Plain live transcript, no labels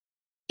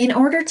In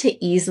order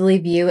to easily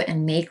view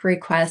and make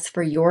requests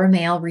for your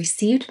mail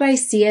received by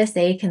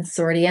CSA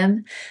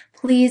Consortium,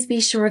 please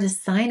be sure to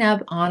sign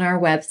up on our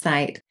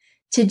website.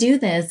 To do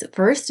this,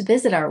 first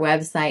visit our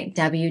website,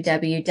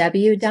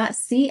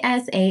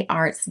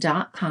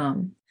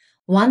 www.csaarts.com.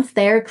 Once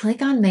there,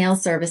 click on Mail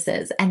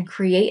Services and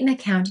create an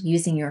account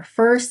using your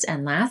first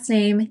and last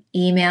name,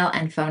 email,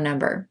 and phone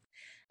number.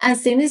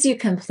 As soon as you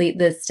complete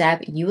this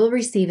step, you will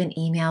receive an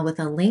email with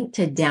a link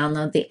to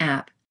download the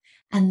app.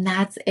 And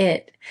that's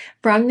it.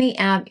 From the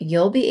app,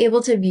 you'll be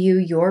able to view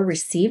your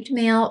received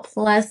mail,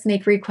 plus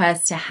make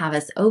requests to have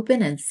us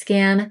open and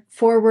scan,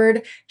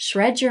 forward,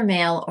 shred your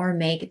mail, or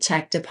make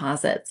check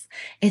deposits.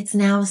 It's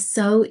now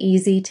so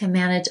easy to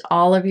manage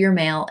all of your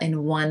mail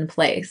in one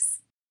place.